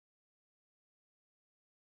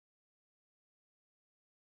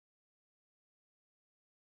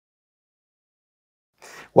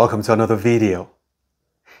Welcome to another video.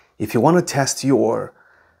 If you want to test your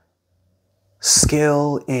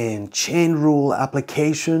skill in chain rule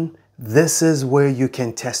application, this is where you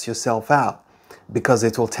can test yourself out, because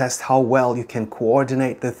it will test how well you can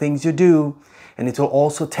coordinate the things you do, and it will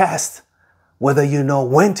also test whether you know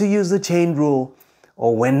when to use the chain rule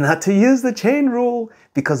or when not to use the chain rule,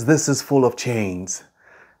 because this is full of chains.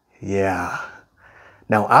 Yeah.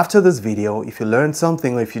 Now, after this video, if you learned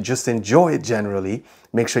something or if you just enjoy it generally,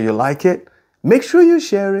 make sure you like it, make sure you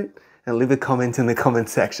share it, and leave a comment in the comment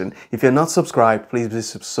section. If you're not subscribed, please be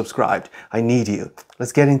subscribed. I need you.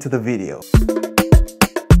 Let's get into the video.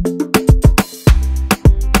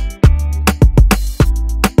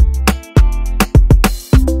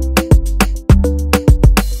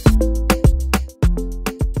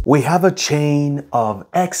 We have a chain of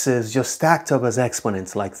x's just stacked up as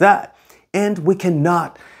exponents like that. And we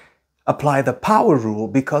cannot apply the power rule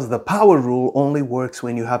because the power rule only works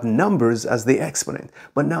when you have numbers as the exponent.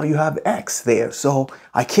 But now you have x there, so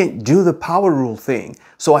I can't do the power rule thing.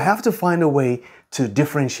 So I have to find a way to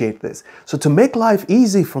differentiate this. So to make life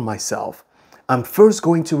easy for myself, I'm first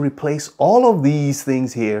going to replace all of these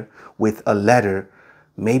things here with a letter.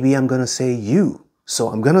 Maybe I'm going to say u. So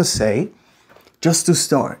I'm going to say, just to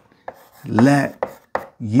start, let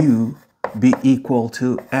u be equal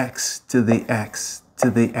to x to the x to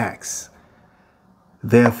the x.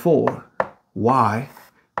 Therefore, y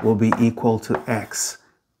will be equal to x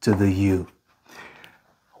to the u.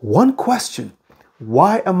 One question,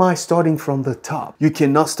 why am I starting from the top? You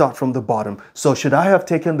cannot start from the bottom. So should I have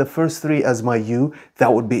taken the first three as my u?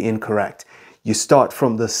 That would be incorrect. You start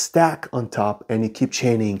from the stack on top and you keep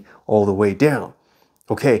chaining all the way down.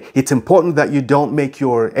 Okay, it's important that you don't make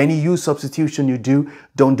any u substitution you do,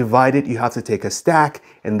 don't divide it. You have to take a stack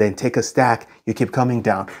and then take a stack. You keep coming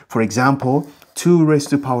down. For example, 2 raised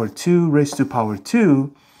to power 2 raised to power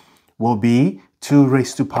 2 will be 2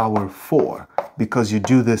 raised to power 4 because you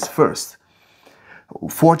do this first.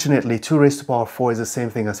 Fortunately, 2 raised to power 4 is the same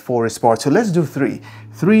thing as 4 raised to power 2. Let's do 3.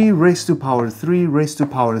 3 raised to power 3 raised to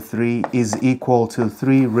power 3 is equal to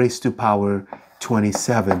 3 raised to power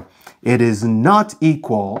 27. It is not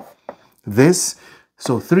equal this.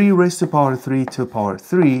 So 3 raised to power 3 to power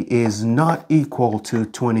 3 is not equal to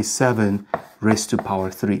 27 raised to power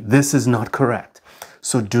 3. This is not correct.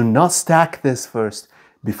 So do not stack this first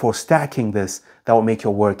before stacking this. That will make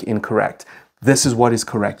your work incorrect. This is what is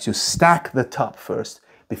correct. You stack the top first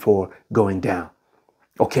before going down.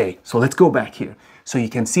 Okay, so let's go back here. So you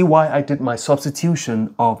can see why I did my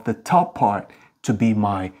substitution of the top part to be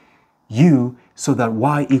my u, so that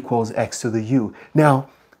y equals x to the u. Now,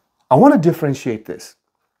 I want to differentiate this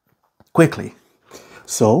quickly.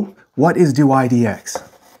 So, what is dy dx?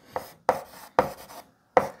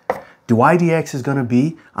 Dy dx is going to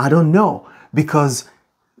be, I don't know, because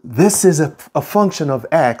this is a function of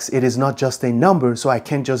x. It is not just a number, so I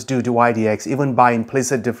can't just do dy dx even by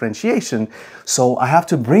implicit differentiation. So I have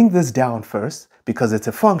to bring this down first because it's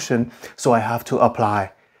a function, so I have to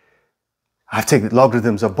apply. I've taken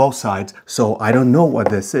logarithms of both sides, so I don't know what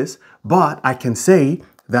this is, but I can say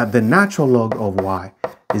that the natural log of y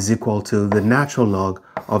is equal to the natural log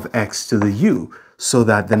of x to the u, so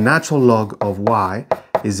that the natural log of y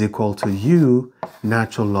is equal to u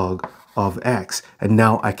natural log of x. And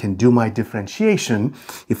now I can do my differentiation.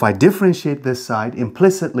 If I differentiate this side,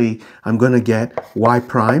 implicitly, I'm going to get y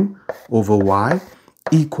prime over y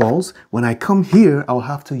equals, when I come here, I'll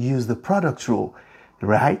have to use the product rule,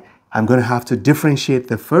 right? I'm going to have to differentiate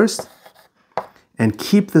the first and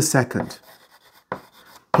keep the second,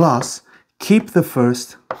 plus keep the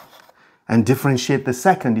first and differentiate the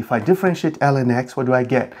second. If I differentiate ln x, what do I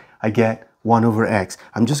get? I get 1 over x.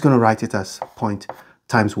 I'm just going to write it as point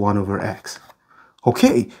times 1 over x.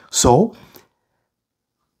 Okay, so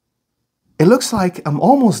it looks like I'm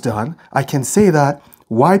almost done. I can say that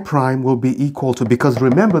y prime will be equal to, because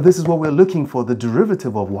remember, this is what we're looking for, the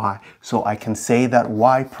derivative of y. So I can say that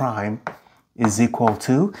y prime is equal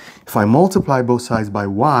to, if I multiply both sides by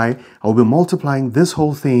y, I'll be multiplying this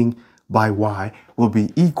whole thing by y, will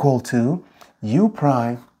be equal to u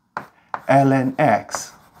prime ln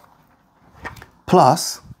x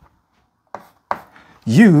plus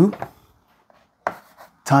u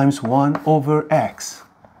times 1 over x.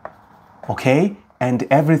 Okay? And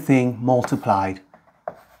everything multiplied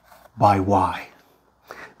by y.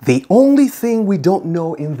 The only thing we don't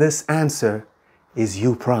know in this answer is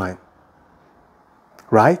u prime,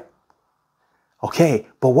 right? Okay,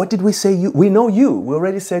 but what did we say? We know u. We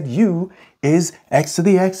already said u is x to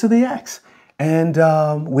the x to the x. And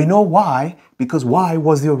we know y because y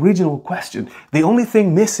was the original question. The only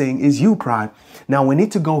thing missing is u prime. Now we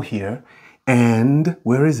need to go here And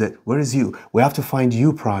where is it? Where is u? We have to find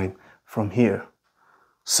u prime from here.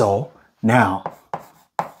 So now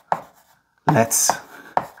let's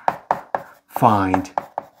find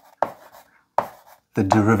the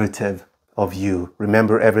derivative of u.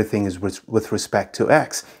 Remember, everything is with respect to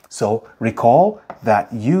x. So recall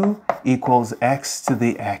that u equals x to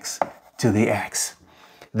the x to the x.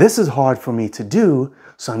 This is hard for me to do,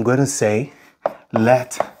 so I'm going to say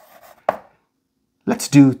let's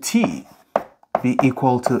do t be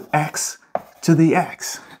equal to x to the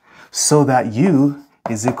x, so that u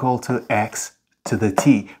is equal to x to the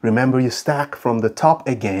t. Remember, you stack from the top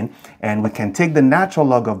again, and we can take the natural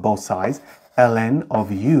log of both sides. Ln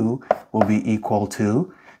of u will be equal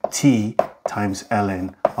to t times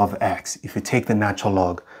ln of x if you take the natural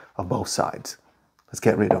log of both sides. Let's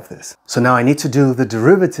get rid of this. So now I need to do the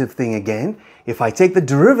derivative thing again. If I take the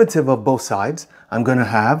derivative of both sides, I'm going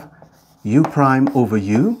to have u prime over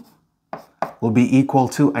u will be equal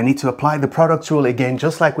to, I need to apply the product rule again,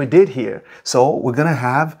 just like we did here. So we're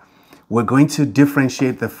going to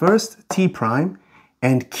differentiate the first t prime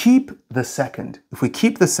and keep the second. If we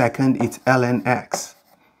keep the second, it's ln x.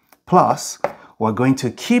 Plus, we're going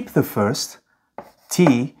to keep the first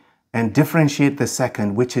t and differentiate the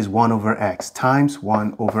second, which is 1 over x, times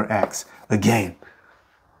 1 over x again.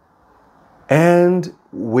 And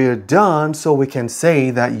we're done, so we can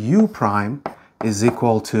say that u prime is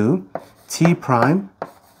equal to t prime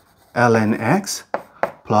ln x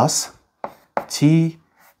plus t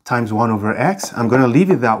times 1 over x. I'm going to leave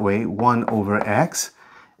it that way. 1 over x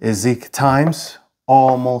is times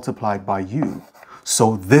all multiplied by u.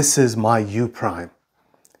 So this is my u prime.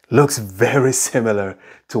 Looks very similar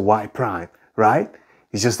to y prime, right?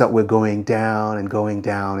 It's just that we're going down and going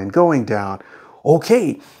down and going down.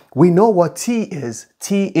 Okay, we know what t is.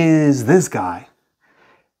 T is this guy.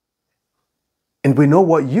 And we know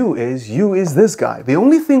what u is. U is this guy. The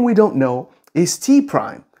only thing we don't know is t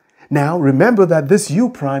prime. Now, remember that this u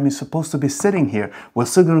prime is supposed to be sitting here. We're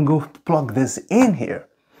still going to go plug this in here.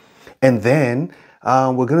 And then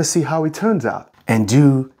we're going to see how it turns out and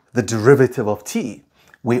do the derivative of t.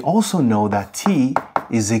 We also know that t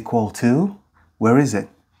is equal to, where is it?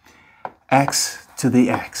 X to the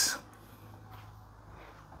x.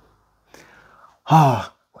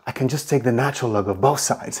 I can just take the natural log of both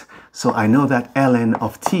sides. So I know that ln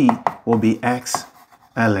of t will be x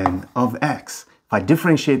ln of x. If I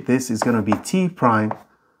differentiate this, it's going to be t prime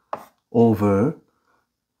over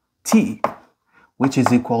t, which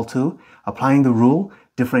is equal to, applying the rule,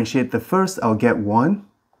 differentiate the first, I'll get 1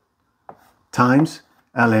 times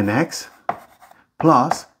ln x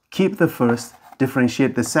plus keep the first,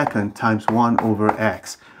 differentiate the second, times 1 over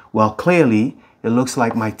x. Well, clearly, it looks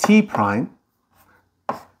like my t prime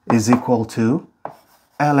is equal to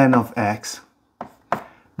ln of x.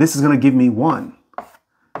 This is going to give me 1.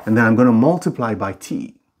 And then I'm going to multiply by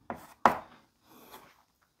t.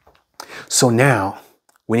 So now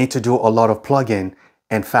we need to do a lot of plug-in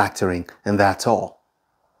and factoring, and that's all.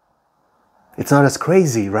 It's not as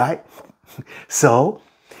crazy, right? So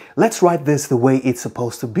let's write this the way it's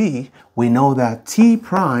supposed to be. We know that t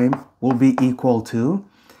prime will be equal to,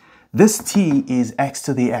 this t is x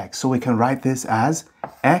to the x. So we can write this as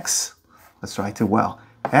x, let's write it well,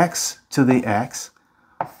 x to the x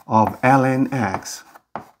of ln x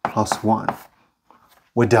plus 1.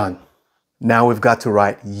 We're done. Now we've got to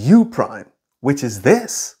write u prime, which is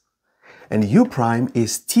this. And u prime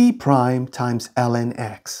is t prime times ln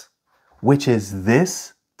x, which is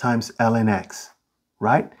this times ln x,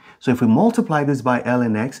 right? So if we multiply this by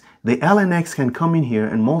ln x, the ln x can come in here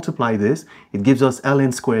and multiply this. It gives us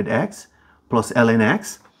ln squared x plus ln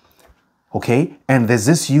x, okay? And there's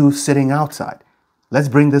this u sitting outside. Let's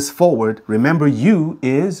bring this forward. Remember, u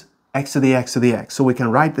is x to the x to the x. So we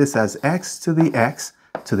can write this as x to the x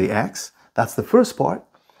to the x. That's the first part.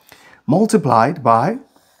 Multiplied by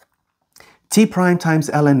t prime times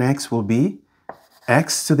ln x will be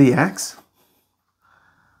x to the x,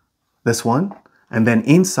 this one. And then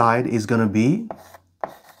inside is going to be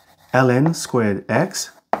ln squared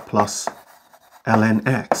x plus ln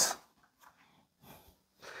x.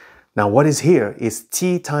 Now what is here is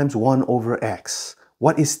t times 1 over x.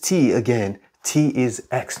 What is t again? T is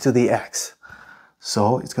x to the x.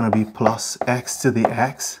 So it's going to be plus x to the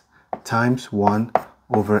x times 1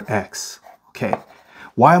 over x. Okay.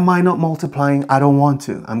 Why am I not multiplying? I don't want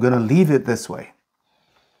to. I'm going to leave it this way.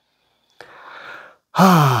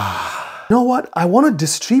 You know what? I want to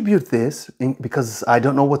distribute this because I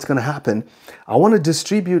don't know what's going to happen. I want to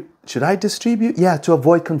distribute. Should I distribute? Yeah, to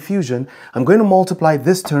avoid confusion. I'm going to multiply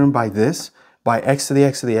this term by this, by x to the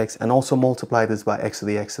x to the x, and also multiply this by x to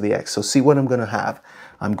the x to the x. So see what I'm going to have.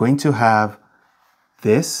 I'm going to have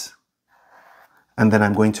this, and then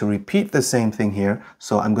I'm going to repeat the same thing here.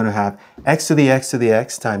 So I'm going to have x to the x to the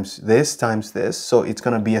x times this times this. So it's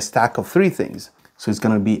going to be a stack of three things. So it's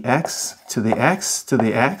going to be x to the x to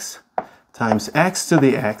the x times x to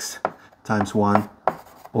the x times 1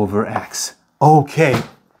 over x. Okay.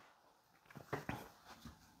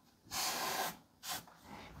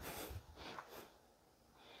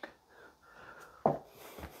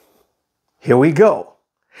 Here we go.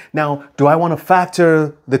 Now, do I want to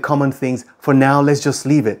factor the common things? For now, let's just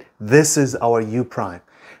leave it. This is our u prime.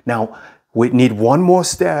 Now, we need one more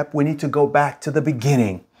step. We need to go back to the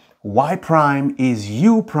beginning. Y prime is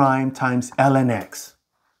u prime times ln x.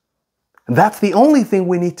 That's the only thing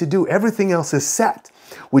we need to do. Everything else is set.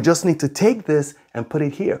 We just need to take this and put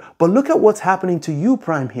it here. But look at what's happening to u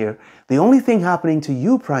prime here. The only thing happening to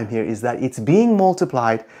u prime here is that it's being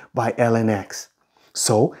multiplied by ln x.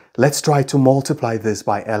 So let's try to multiply this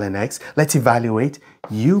by ln x. Let's evaluate.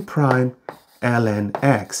 U prime ln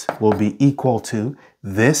x will be equal to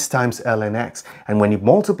this times ln x. And when you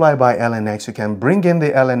multiply by ln x, you can bring in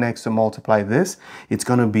the ln x to multiply this. It's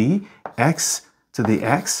going to be x to the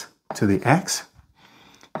x to the x,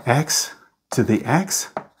 x to the x,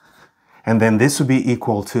 and then this will be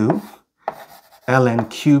equal to ln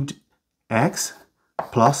cubed x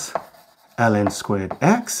plus ln squared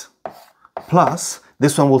x plus,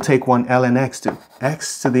 this one will take one ln x to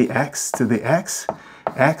x to the x to the x,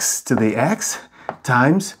 x to the x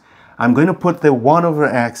times, I'm going to put the 1 over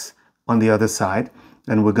x on the other side,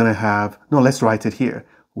 and we're going to have, no, let's write it here,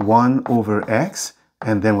 1 over x,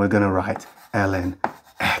 and then we're going to write ln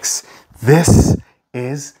x. This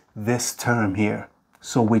is this term here.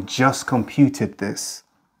 So we just computed this.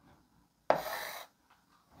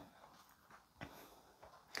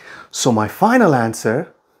 So my final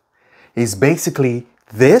answer is basically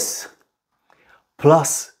this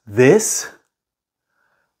plus this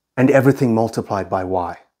and everything multiplied by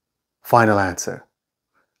y. Final answer.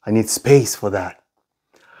 I need space for that.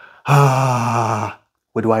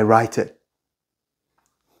 Where do I write it?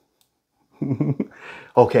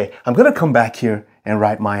 Okay, I'm going to come back here and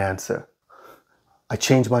write my answer. I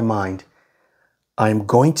changed my mind. I'm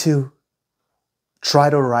going to try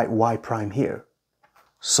to write y prime here.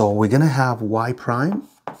 So we're going to have y prime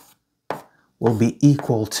will be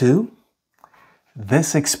equal to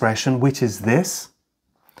this expression, which is this,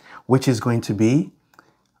 which is going to be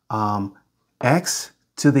x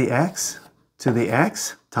to the x to the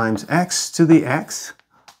x times x to the x.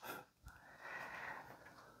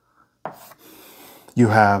 You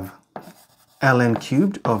have ln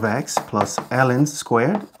cubed of x plus ln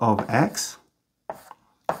squared of x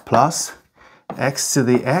plus x to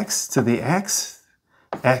the x to the x,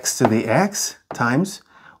 x to the x times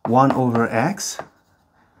 1 over x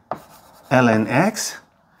ln x.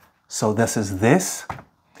 So this is this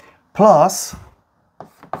plus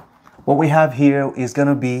what we have here is going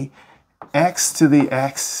to be x to the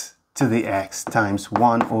x to the x times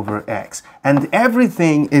 1 over x. And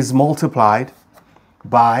everything is multiplied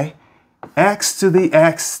by x to the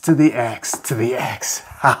x to the x to the x.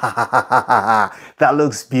 That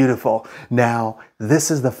looks beautiful. Now, this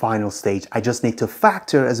is the final stage. I just need to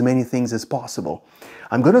factor as many things as possible.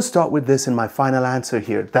 I'm going to start with this in my final answer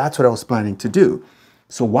here. That's what I was planning to do.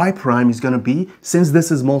 So y prime is going to be, since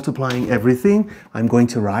this is multiplying everything, I'm going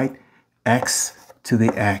to write x to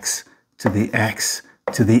the x to the x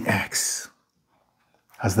to the x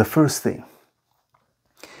as the first thing.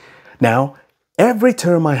 Now, every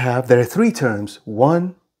term I have, there are 3 terms,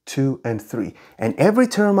 1, 2, and 3. And every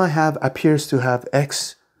term I have appears to have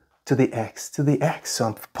x to the x to the x. So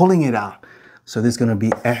I'm pulling it out. So this is going to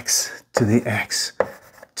be x to the x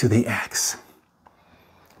to the x.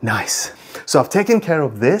 Nice. So I've taken care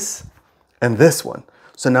of this and this one.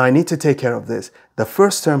 So now I need to take care of this. The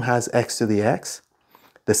first term has x to the x.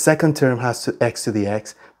 The second term has x to the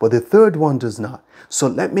x. But the third one does not. So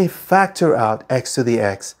let me factor out x to the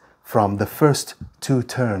x from the first 2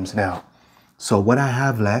 terms now. So what I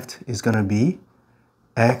have left is going to be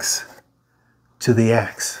x to the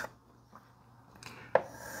x.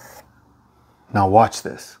 Now watch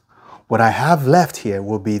this. What I have left here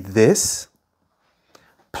will be this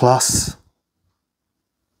plus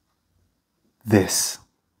this.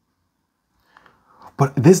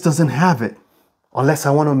 But this doesn't have it unless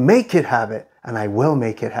I want to make it have it, and I will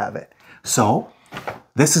make it have it. So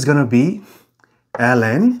this is going to be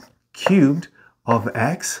ln cubed of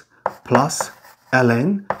x plus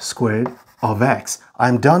ln squared of x.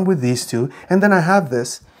 I'm done with these two, and then I have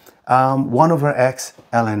this 1 over x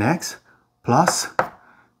ln x plus,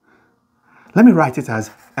 let me write it as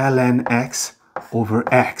ln x over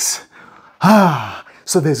x.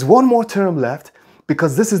 So there's one more term left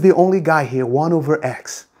because this is the only guy here, 1 over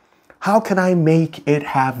x. How can I make it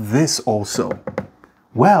have this also?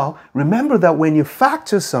 Well, remember that when you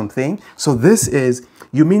factor something, so this is,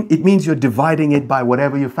 it means you're dividing it by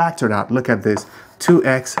whatever you factored out. Look at this,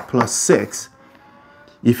 2x plus 6.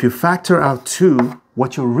 If you factor out 2,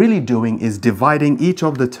 what you're really doing is dividing each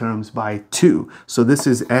of the terms by 2. So this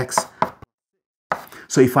is x.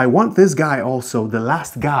 So if I want this guy also, the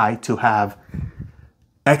last guy, to have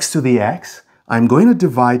x to the x, I'm going to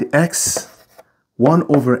divide x, 1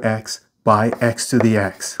 over x, by x to the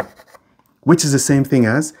x, which is the same thing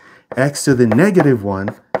as x to the negative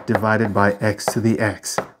 1 divided by x to the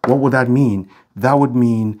x. What would that mean? That would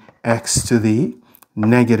mean x to the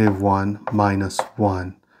negative 1 minus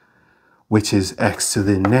 1, which is x to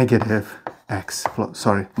the negative x,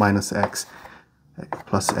 minus x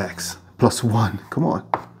plus x plus 1. Come on.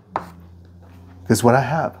 This is what I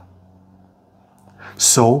have.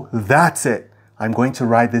 So that's it. I'm going to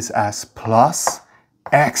write this as plus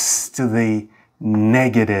x to the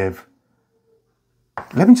negative.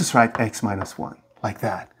 Let me just write x minus 1, like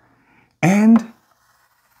that. And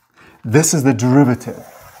this is the derivative.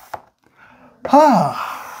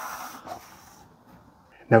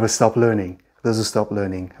 Never stop learning. Those who stop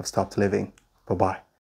learning have stopped living. Bye-bye.